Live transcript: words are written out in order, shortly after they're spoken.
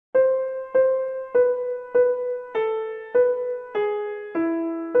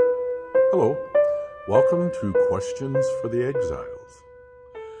Welcome to Questions for the Exiles.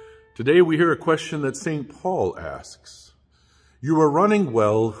 Today we hear a question that St. Paul asks. You are running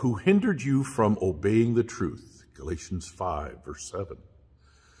well, who hindered you from obeying the truth? Galatians 5, verse 7.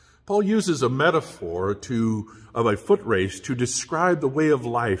 Paul uses a metaphor of a foot race to describe the way of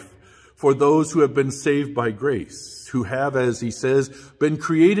life for those who have been saved by grace, who have, as he says, been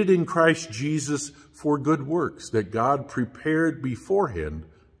created in Christ Jesus for good works that God prepared beforehand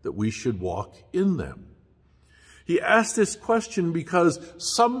that we should walk in them. He asked this question because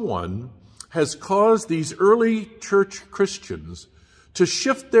someone has caused these early church Christians to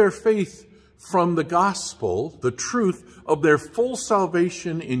shift their faith from the gospel, the truth of their full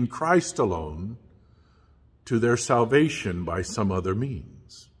salvation in Christ alone, to their salvation by some other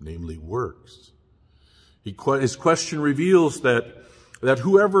means, namely works. His question reveals that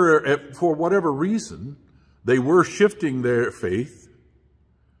whoever, for whatever reason, they were shifting their faith,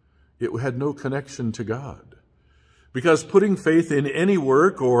 it had no connection to God. Because putting faith in any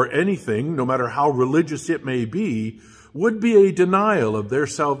work or anything, no matter how religious it may be, would be a denial of their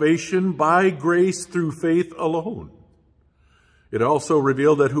salvation by grace through faith alone. It also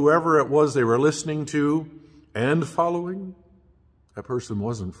revealed that whoever it was they were listening to and following, that person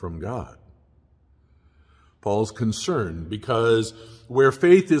wasn't from God. Paul's concerned because where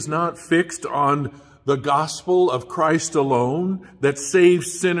faith is not fixed on the gospel of Christ alone that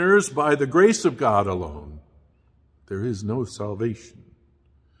saves sinners by the grace of God alone, there is no salvation.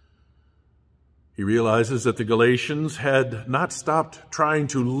 He realizes that the Galatians had not stopped trying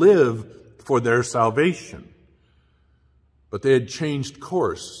to live for their salvation, but they had changed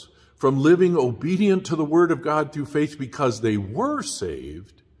course from living obedient to the word of God through faith because they were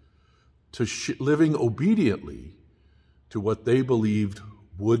saved to living obediently to what they believed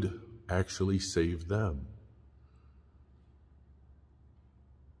would actually save them.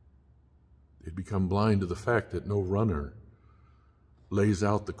 They'd become blind to the fact that no runner lays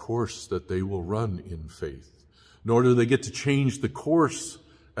out the course that they will run in faith, nor do they get to change the course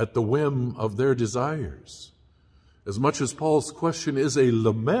at the whim of their desires. As much as Paul's question is a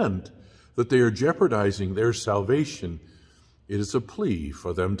lament that they are jeopardizing their salvation, it is a plea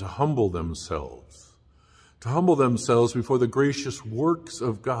for them to humble themselves before the gracious works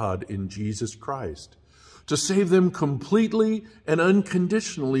of God in Jesus Christ, to save them completely and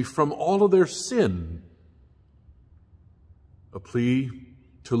unconditionally from all of their sin, a plea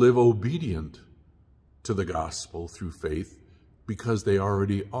to live obedient to the gospel through faith because they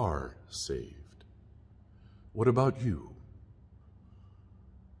already are saved. What about you?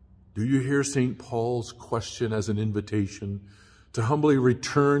 Do you hear St. Paul's question as an invitation to humbly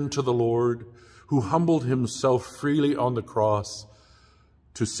return to the Lord, who humbled himself freely on the cross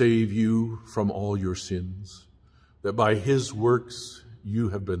to save you from all your sins, that by his works you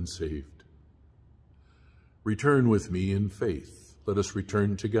have been saved? Return with me in faith. Let us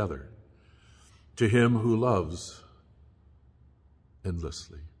return together to him who loves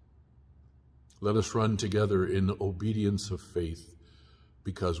endlessly. Let us run together in obedience of faith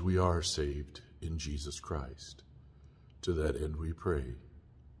because we are saved in Jesus Christ. To that end we pray.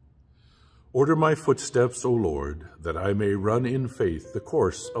 Order my footsteps, O Lord, that I may run in faith the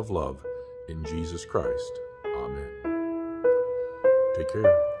course of love in Jesus Christ. Amen. Take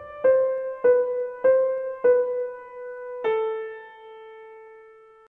care.